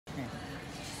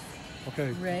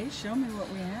Okay. Ray, show me what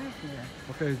we have here.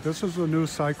 Okay, this is a new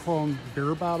Cyclone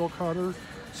beer bottle cutter.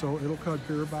 So it'll cut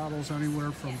beer bottles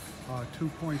anywhere from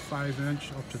 2.5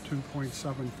 inch up to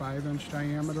 2.75 inch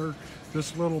diameter.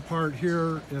 This little part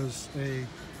here is a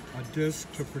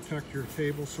disc to protect your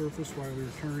table surface while you're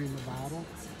turning the bottle.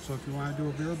 So if you want to do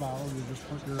a beer bottle, you just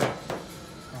put your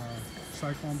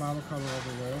Cyclone bottle cutter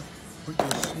over there, put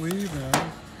your sleeve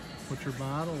in, put your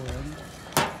bottle in,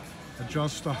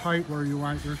 adjust the height where you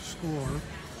want your score,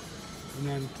 and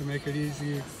then to make it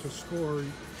easy to score,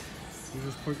 you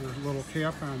just put your little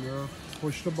cap on there,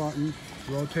 push the button,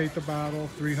 rotate the bottle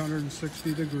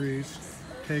 360 degrees,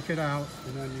 take it out,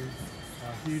 and then you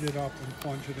heat it up and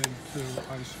plunge it into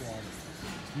ice water.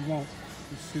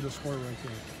 You see the score right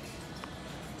there.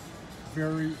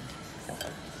 Barely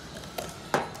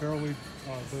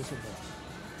visible.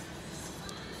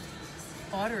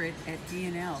 Order it at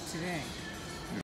D&L today.